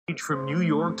From New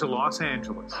York to Los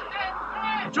Angeles.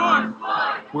 George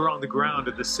Floyd! We're on the ground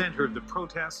at the center of the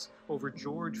protests over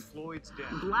George Floyd's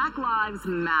death. Black Lives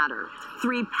Matter.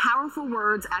 Three powerful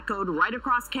words echoed right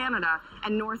across Canada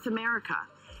and North America.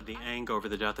 The anger over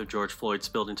the death of George Floyd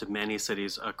spilled into many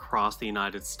cities across the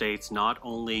United States, not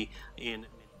only in...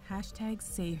 Hashtag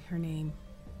say her name,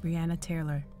 Breonna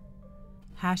Taylor.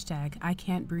 Hashtag I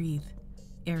can't breathe,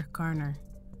 Eric Garner.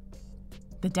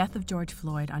 The death of George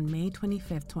Floyd on May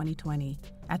 25, 2020,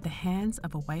 at the hands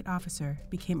of a white officer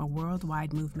became a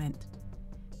worldwide movement.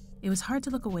 It was hard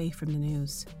to look away from the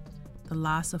news. The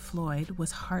loss of Floyd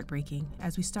was heartbreaking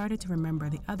as we started to remember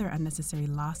the other unnecessary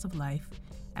loss of life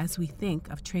as we think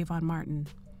of Trayvon Martin,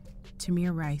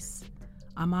 Tamir Rice,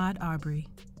 Ahmaud Arbery,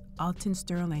 Alton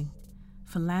Sterling,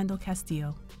 Philando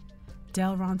Castile,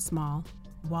 Delron Small,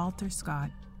 Walter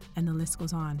Scott, and the list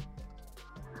goes on.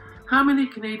 How many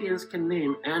Canadians can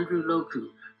name Andrew Loku,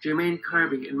 Charmaine,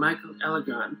 and Michael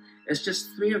Elegant as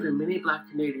just three of the many Black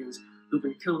Canadians who've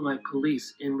been killed by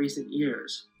police in recent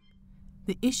years?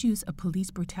 The issues of police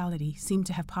brutality seem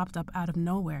to have popped up out of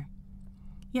nowhere.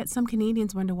 Yet some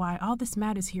Canadians wonder why all this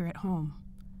matters here at home.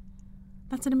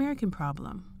 That's an American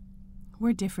problem.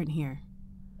 We're different here.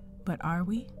 But are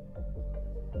we?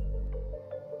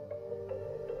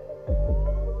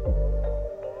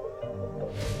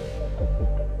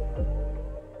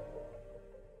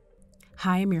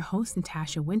 Hi, I'm your host,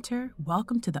 Natasha Winter.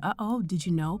 Welcome to the Uh-Oh, Did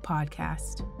You Know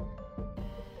podcast.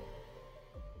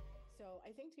 So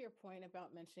I think to your point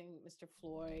about mentioning Mr.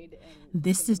 Floyd and...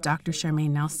 This is Dr.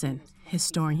 Charmaine Nelson,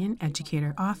 historian,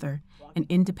 educator, author, and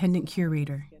independent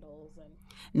curator.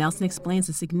 Nelson explains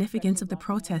the significance of the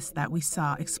protests that we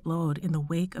saw explode in the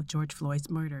wake of George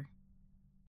Floyd's murder.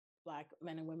 Black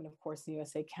men and women, of course, in the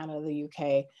USA, Canada, the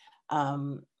UK,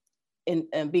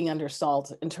 in being under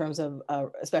assault in terms of,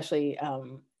 especially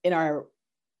in our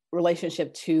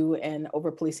relationship to and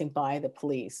over policing by the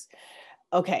police.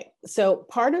 Okay, so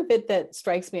part of it that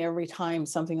strikes me every time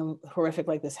something horrific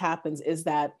like this happens is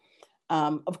that,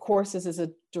 of course, this is a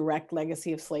direct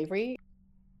legacy of slavery.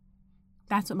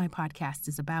 That's what my podcast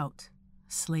is about,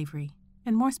 slavery.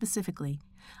 And more specifically,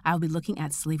 I'll be looking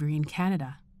at slavery in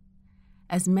Canada.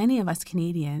 As many of us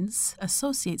Canadians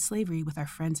associate slavery with our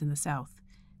friends in the South,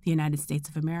 the United States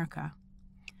of America.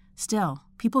 Still,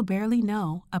 people barely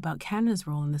know about Canada's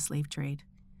role in the slave trade.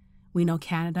 We know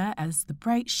Canada as the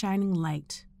bright, shining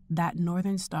light, that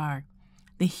northern star,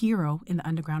 the hero in the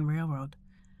Underground Railroad.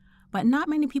 But not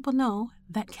many people know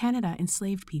that Canada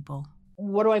enslaved people.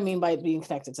 What do I mean by being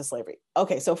connected to slavery?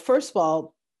 Okay, so first of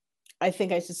all, I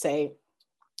think I should say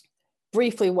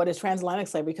briefly what is transatlantic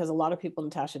slavery, because a lot of people,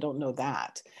 Natasha, don't know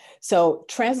that. So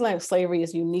transatlantic slavery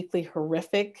is uniquely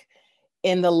horrific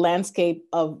in the landscape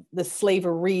of the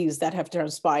slaveries that have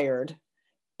transpired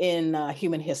in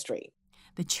human history.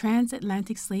 The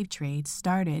transatlantic slave trade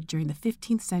started during the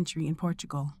 15th century in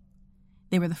Portugal.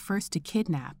 They were the first to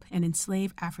kidnap and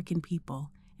enslave African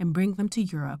people and bring them to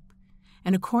Europe.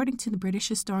 And according to the British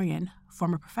historian,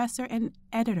 former professor and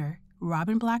editor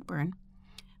Robin Blackburn,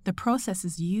 the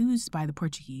processes used by the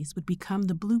Portuguese would become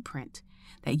the blueprint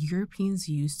that Europeans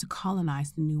used to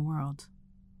colonize the New World.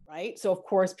 Right? So, of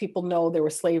course, people know there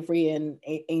was slavery in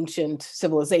ancient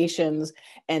civilizations,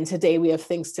 and today we have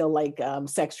things still like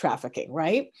sex trafficking,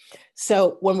 right?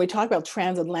 So when we talk about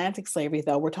transatlantic slavery,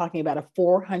 though, we're talking about a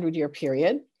 400-year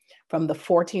period from the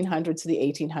 1400s to the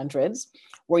 1800s,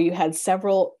 where you had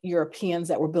several Europeans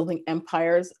that were building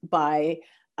empires by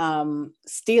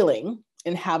stealing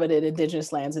inhabited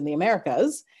indigenous lands in the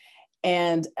Americas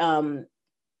and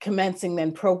commencing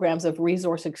then programs of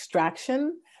resource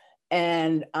extraction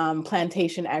and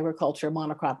plantation agriculture,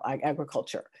 monocrop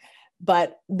agriculture.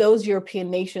 But those European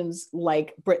nations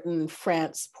like Britain,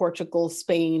 France, Portugal,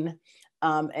 Spain,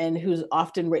 and who's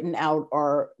often written out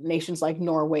are nations like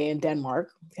Norway and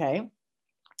Denmark, okay?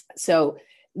 So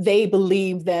they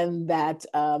believed then that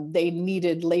they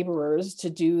needed laborers to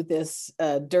do this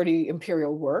dirty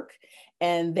imperial work.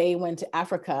 And they went to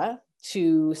Africa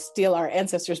to steal our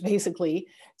ancestors, basically,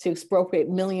 to expropriate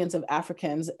millions of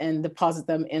Africans and deposit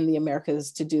them in the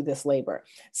Americas to do this labor.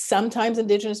 Sometimes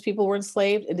indigenous people were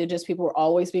enslaved. Indigenous people were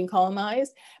always being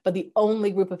colonized, but the only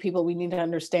group of people we need to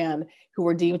understand who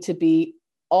were deemed to be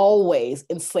always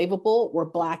enslavable were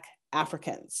Black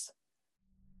Africans.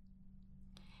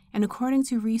 And according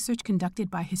to research conducted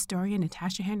by historian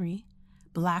Natasha Henry,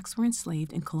 Blacks were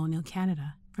enslaved in colonial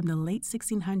Canada from the late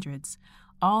 1600s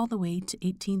all the way to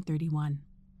 1831.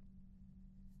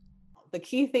 The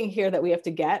key thing here that we have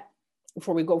to get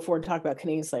before we go forward and talk about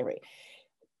Canadian slavery,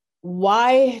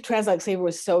 why transatlantic slavery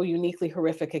was so uniquely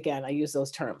horrific, again, I use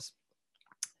those terms.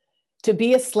 To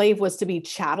be a slave was to be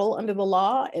chattel under the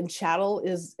law, and chattel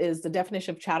is the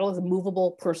definition of chattel is a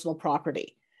movable personal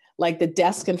property. Like the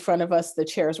desk in front of us, the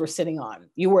chairs we're sitting on.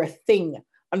 You were a thing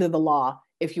under the law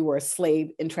if you were a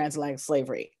slave in transatlantic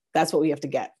slavery. That's what we have to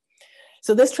get.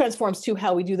 So this transforms to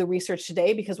how we do the research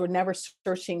today, because we're never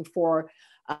searching for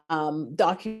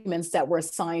documents that were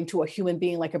assigned to a human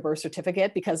being like a birth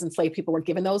certificate, because enslaved people were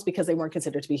given those because they weren't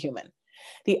considered to be human.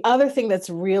 The other thing that's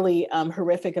really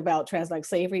horrific about transatlantic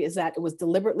slavery is that it was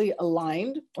deliberately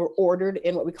aligned or ordered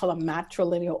in what we call a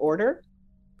matrilineal order.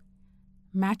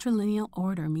 Matrilineal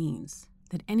order means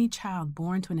that any child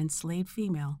born to an enslaved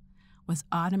female was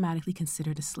automatically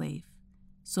considered a slave.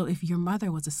 So if your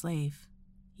mother was a slave,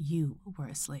 you were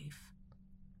a slave.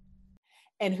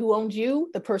 And who owned you?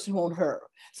 The person who owned her.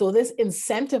 So this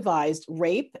incentivized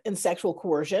rape and sexual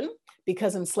coercion,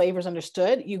 because enslavers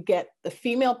understood you get the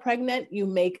female pregnant, you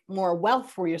make more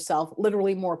wealth for yourself,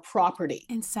 literally more property.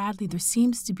 And sadly, there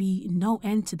seems to be no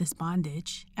end to this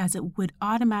bondage, as it would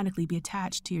automatically be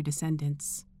attached to your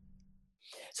descendants.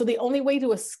 So the only way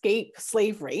to escape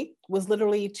slavery was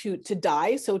literally to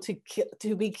die, so to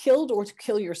be killed or to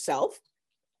kill yourself,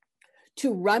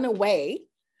 to run away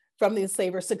from the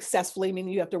enslaver successfully,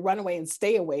 meaning you have to run away and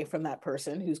stay away from that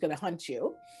person who's going to hunt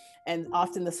you. And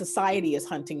often the society is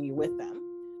hunting you with them.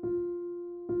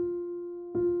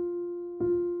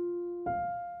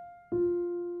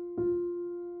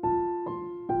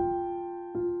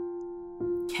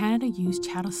 Canada used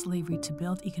chattel slavery to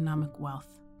build economic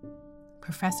wealth.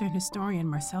 Professor and historian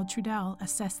Marcel Trudel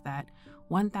assessed that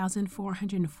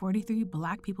 1,443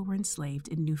 Black people were enslaved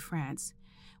in New France,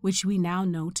 which we now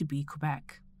know to be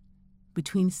Quebec,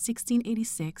 between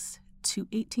 1686 to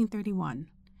 1831.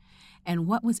 And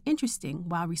what was interesting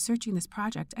while researching this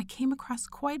project, I came across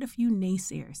quite a few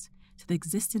naysayers to the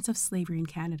existence of slavery in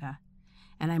Canada.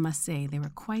 And I must say, they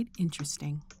were quite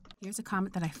interesting. Here's a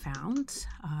comment that I found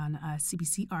on a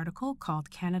CBC article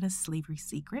called Canada's Slavery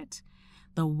Secret: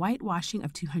 The Whitewashing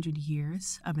of 200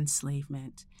 Years of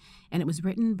Enslavement. And it was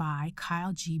written by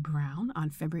Kyle G. Brown on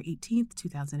February 18th,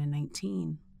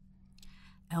 2019.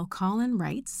 L. Collin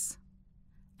writes,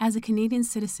 "As a Canadian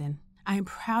citizen, I am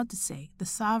proud to say the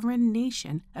sovereign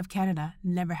nation of Canada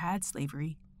never had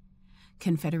slavery.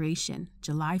 Confederation,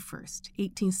 July 1st,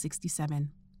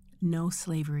 1867. No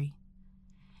slavery.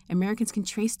 Americans can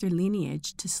trace their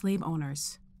lineage to slave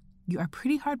owners. You are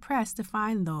pretty hard-pressed to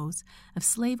find those of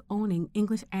slave-owning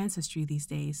English ancestry these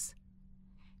days.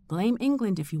 Blame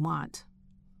England if you want.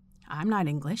 I'm not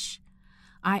English.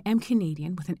 I am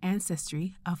Canadian with an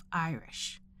ancestry of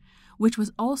Irish, which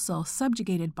was also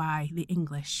subjugated by the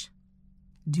English.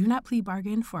 Do not plea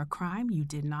bargain for a crime you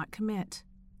did not commit."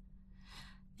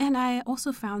 And I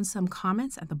also found some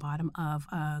comments at the bottom of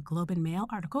a Globe and Mail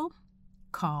article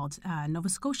called Nova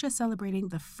Scotia Celebrating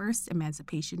the First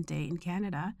Emancipation Day in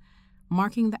Canada,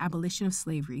 marking the abolition of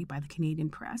slavery by the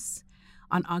Canadian press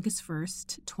on August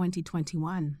 1st,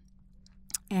 2021.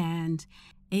 And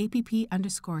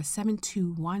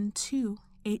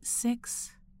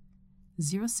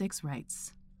APP_72128606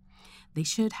 writes, "They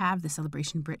should have the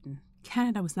celebration Britain.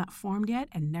 Canada was not formed yet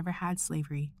and never had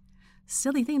slavery.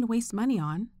 Silly thing to waste money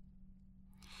on."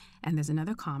 And there's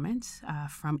another comment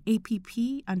from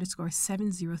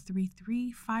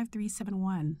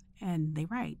APP_70335371, and they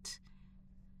write,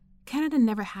 "Canada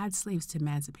never had slaves to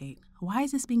emancipate. Why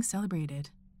is this being celebrated?"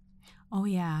 Oh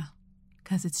yeah,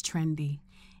 because it's trendy.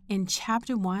 In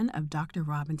Chapter 1 of Dr.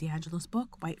 Robin DiAngelo's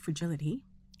book, White Fragility,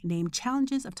 named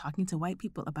Challenges of Talking to White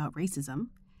People About Racism,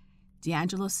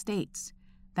 DiAngelo states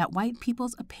that white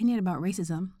people's opinion about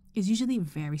racism is usually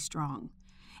very strong,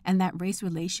 and that race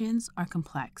relations are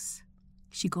complex.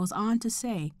 She goes on to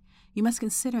say, you must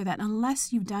consider that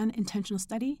unless you've done intentional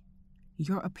study,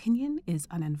 your opinion is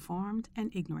uninformed and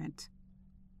ignorant.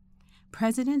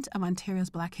 President of Ontario's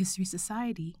Black History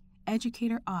Society,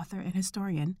 educator, author, and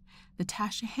historian,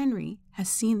 Natasha has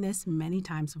seen this many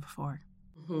times before.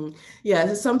 Mm-hmm. Yeah,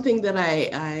 it's something that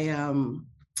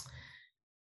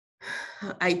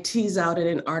I tease out in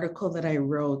an article that I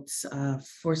wrote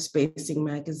for Spacing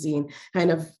Magazine,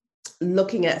 kind of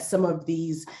looking at some of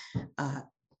these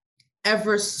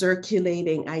ever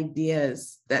circulating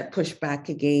ideas that push back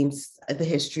against the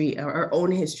history, our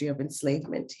own history of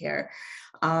enslavement here.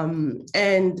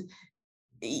 And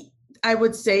I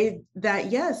would say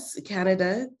that, yes,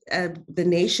 Canada, the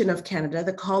nation of Canada,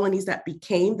 the colonies that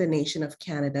became the nation of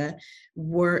Canada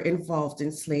were involved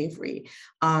in slavery,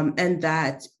 and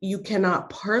that you cannot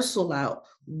parcel out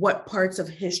what parts of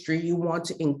history you want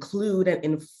to include and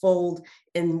enfold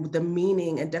in the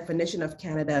meaning and definition of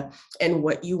Canada and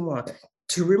what you want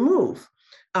to remove.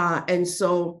 And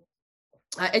so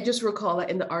I just recall that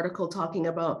in the article talking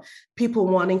about people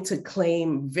wanting to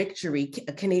claim victory,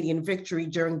 a Canadian victory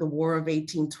during the War of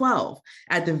 1812,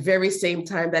 at the very same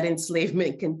time that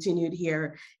enslavement continued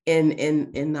here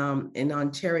in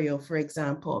Ontario, for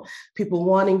example. People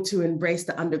wanting to embrace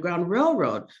the Underground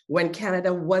Railroad when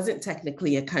Canada wasn't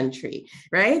technically a country,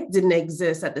 right? Didn't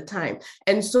exist at the time.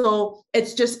 And so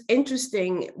it's just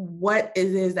interesting what it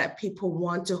is that people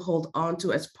want to hold on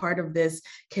to as part of this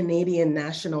Canadian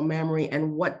national memory, and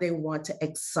what they want to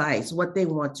excise, what they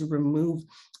want to remove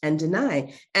and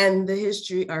deny. And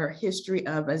our history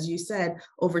of, as you said,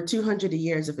 over 200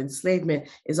 years of enslavement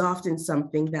is often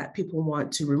something that people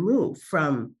want to remove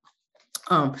from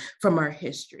our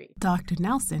history. Dr.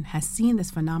 Nelson has seen this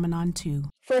phenomenon too.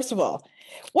 First of all,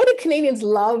 what do Canadians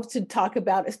love to talk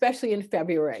about, especially in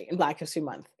February, in Black History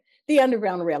Month? The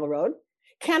Underground Railroad.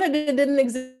 Canada didn't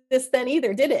exist then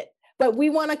either, did it? But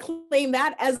we want to claim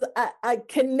that as a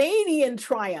Canadian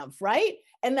triumph, right?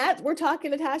 And that we're talking,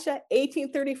 Natasha,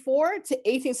 1834 to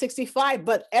 1865.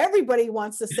 But everybody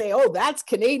wants to say, oh, that's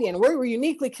Canadian. We're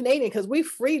uniquely Canadian because we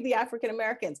freed the African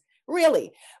Americans.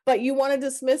 Really? But you want to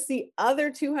dismiss the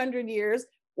other 200 years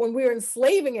when we were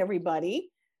enslaving everybody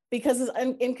because it's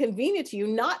inconvenient to you,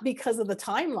 not because of the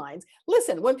timelines.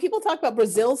 Listen, when people talk about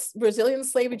Brazilian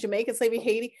slavery, Jamaican slavery,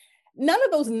 Haiti, none of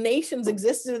those nations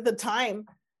existed at the time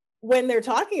when they're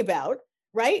talking about,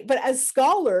 right? But as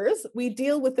scholars, we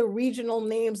deal with the regional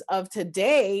names of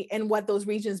today and what those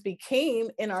regions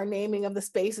became in our naming of the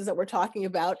spaces that we're talking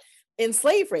about in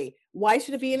slavery. Why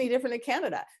should it be any different in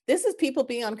Canada? This is people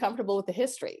being uncomfortable with the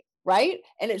history, right?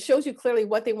 And it shows you clearly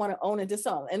what they want to own and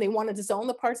disown. And they want to disown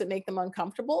the parts that make them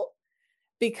uncomfortable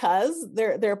because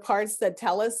they're parts that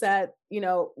tell us that,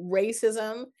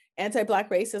 racism,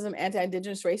 anti-Black racism,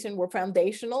 anti-Indigenous racism were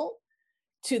foundational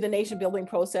to the nation building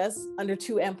process under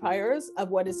two empires of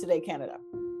what is today Canada.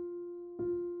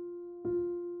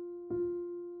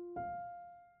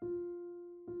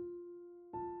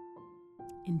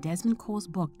 In Desmond Cole's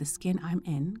book, The Skin I'm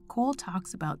In, Cole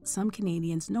talks about some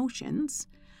Canadians' notions.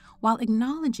 While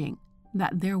acknowledging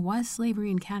that there was slavery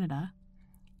in Canada,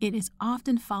 it is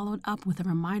often followed up with a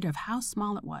reminder of how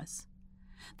small it was,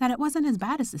 that it wasn't as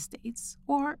bad as the States,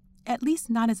 or at least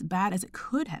not as bad as it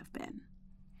could have been.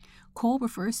 Cole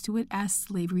refers to it as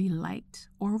slavery light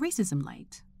or racism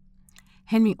light.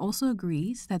 Henry also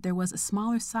agrees that there was a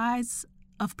smaller size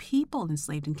of people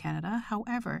enslaved in Canada.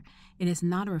 However, it is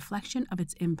not a reflection of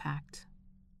its impact.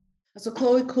 So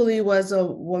Chloe Cooley was a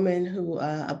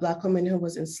Black woman who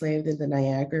was enslaved in the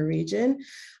Niagara region.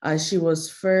 She was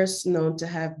first known to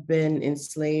have been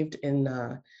enslaved in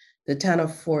the town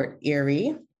of Fort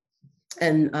Erie,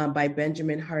 and by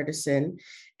Benjamin Hardison.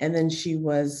 And then she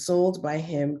was sold by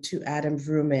him to Adam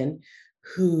Vrooman,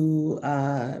 who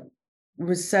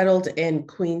was settled in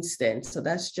Queenston. So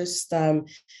that's just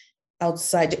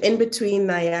outside, in between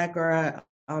Niagara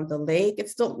on the Lake.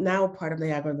 It's still now part of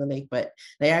Niagara on the Lake, but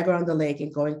Niagara on the Lake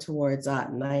and going towards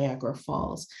Niagara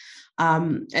Falls.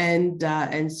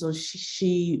 And so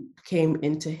she came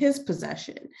into his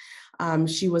possession.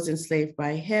 She was enslaved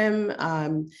by him.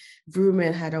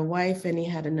 Vrooman had a wife and he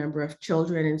had a number of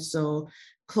children. And so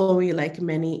Chloe, like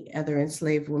many other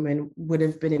enslaved women, would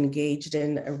have been engaged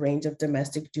in a range of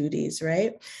domestic duties,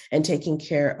 right? And taking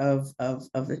care of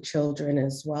the children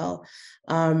as well.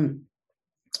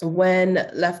 When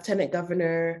Lieutenant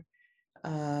Governor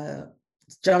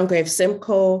John Graves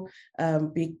Simcoe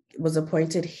was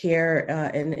appointed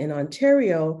here in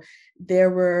Ontario, there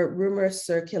were rumors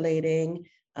circulating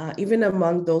even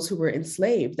among those who were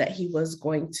enslaved, that he was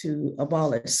going to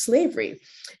abolish slavery.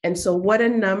 And so what a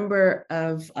number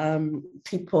of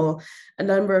people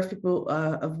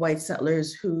of white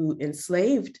settlers who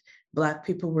enslaved Black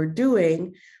people were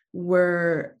doing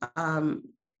were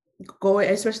going,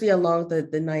 especially along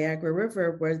the Niagara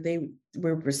River, where they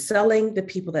were selling the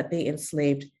people that they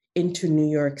enslaved into New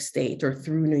York State or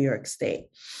through New York State.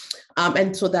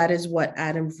 And so that is what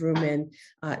Adam Vrooman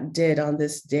did on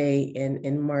this day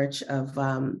in March of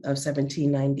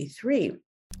 1793.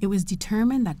 It was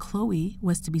determined that Chloe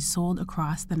was to be sold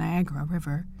across the Niagara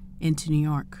River into New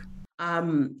York.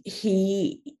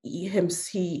 He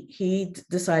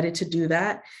decided to do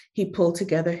that. He pulled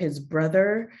together his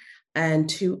brother and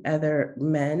two other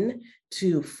men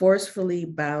to forcefully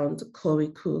bound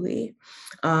Chloe Cooley.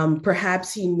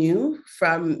 Perhaps he knew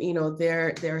from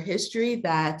their history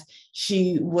that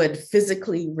she would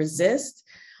physically resist.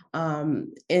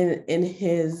 In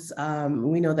his,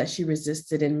 we know that she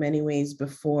resisted in many ways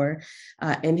before.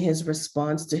 In his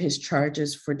response to his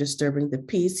charges for disturbing the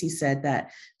peace, he said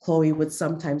that Chloe would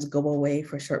sometimes go away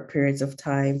for short periods of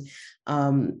time,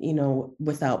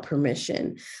 without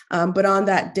permission. But on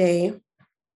that day,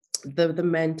 the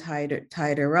men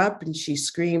tied her up, and she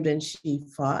screamed and she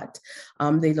fought.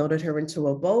 They loaded her into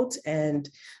a boat and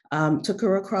took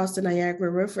her across the Niagara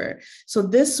River. So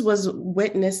this was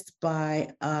witnessed by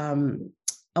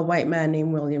a white man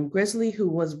named William Grizzly, who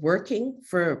was working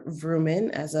for Vrooman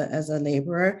as a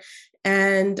laborer,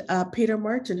 and Peter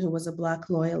Martin, who was a Black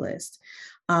loyalist.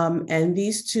 And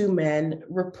these two men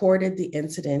reported the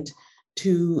incident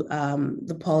to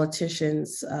the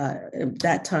politicians. At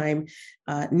that time,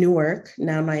 Newark,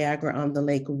 now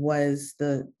Niagara-on-the-Lake, was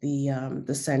the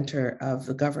center of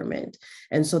the government.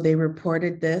 And so they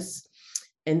reported this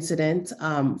incident.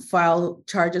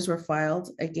 Charges were filed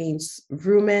against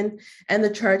Vrooman, and the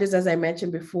charges, as I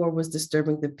mentioned before, was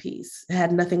disturbing the peace. It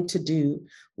had nothing to do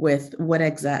with what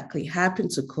exactly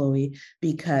happened to Chloe,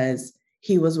 because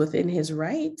he was within his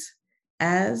right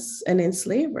as an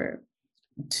enslaver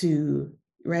to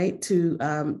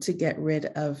get rid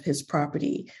of his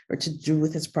property, or to do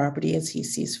with his property as he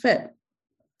sees fit.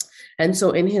 And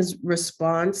so in his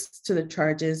response to the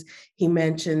charges, he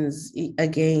mentions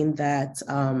again that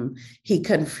he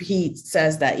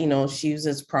says that, she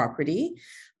uses property.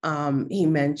 He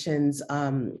mentions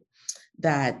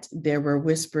that there were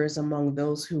whispers among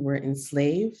those who were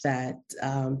enslaved that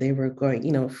they were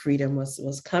going, freedom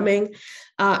was coming.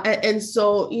 And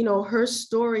so, her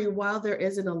story, while there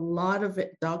isn't a lot of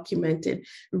it documented,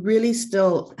 really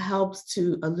still helps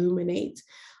to illuminate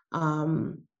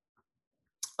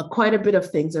quite a bit of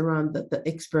things around the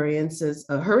experiences,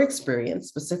 her experience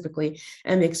specifically,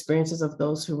 and the experiences of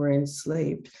those who were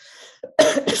enslaved.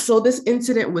 So this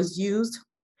incident was used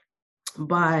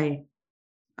by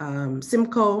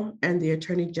Simcoe and the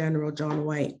Attorney General, John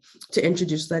White, to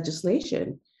introduce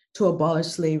legislation to abolish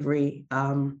slavery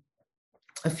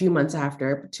a few months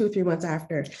after, 2 or 3 months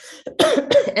after.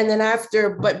 And then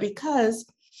but because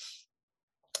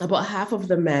about half of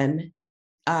the men,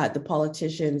 the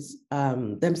politicians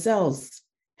themselves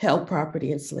held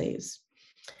property and slaves.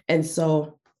 And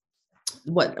so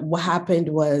what happened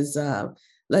was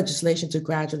legislation to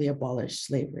gradually abolish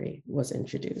slavery was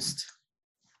introduced.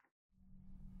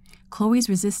 Chloe's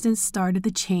resistance started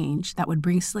the change that would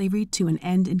bring slavery to an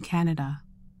end in Canada.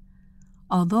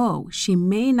 Although she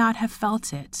may not have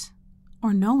felt it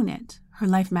or known it, her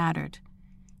life mattered,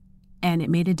 and it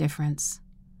made a difference.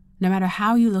 No matter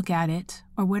how you look at it,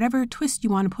 or whatever twist you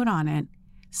want to put on it,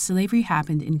 slavery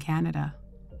happened in Canada.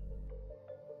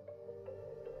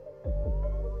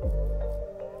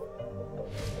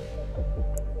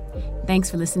 Thanks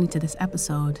for listening to this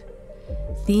episode.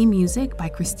 Theme music by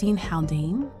Christine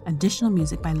Haldane, additional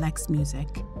music by Lex Music,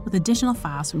 with additional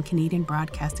files from Canadian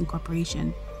Broadcasting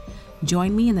Corporation.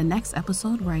 Join me in the next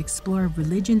episode where I explore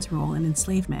religion's role in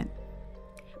enslavement.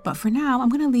 But for now, I'm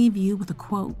going to leave you with a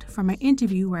quote from my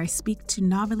interview where I speak to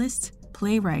novelist,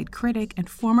 playwright, critic, and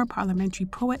former parliamentary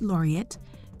poet laureate,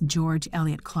 George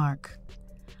Eliot Clarke.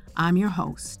 I'm your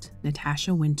host,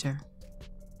 Natasha Winter.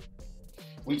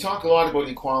 We talk a lot about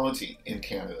equality in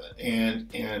Canada, and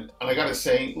I gotta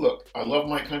say, look, I love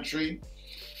my country.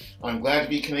 I'm glad to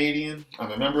be Canadian.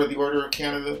 I'm a member of the Order of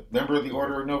Canada, member of the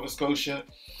Order of Nova Scotia,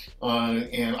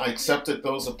 and I accepted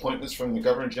those appointments from the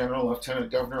Governor General,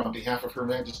 Lieutenant Governor, on behalf of Her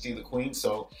Majesty the Queen.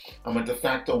 So I'm a de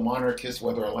facto monarchist,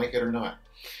 whether I like it or not.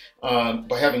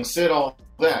 By having said all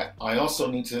that, I also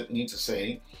need to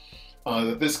say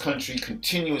that this country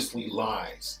continuously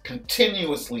lies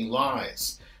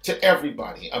to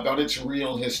everybody about its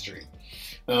real history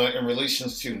in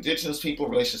relations to Indigenous people,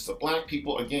 relations to Black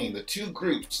people. Again, the two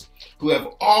groups who have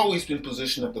always been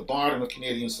positioned at the bottom of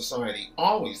Canadian society,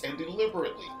 always and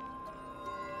deliberately.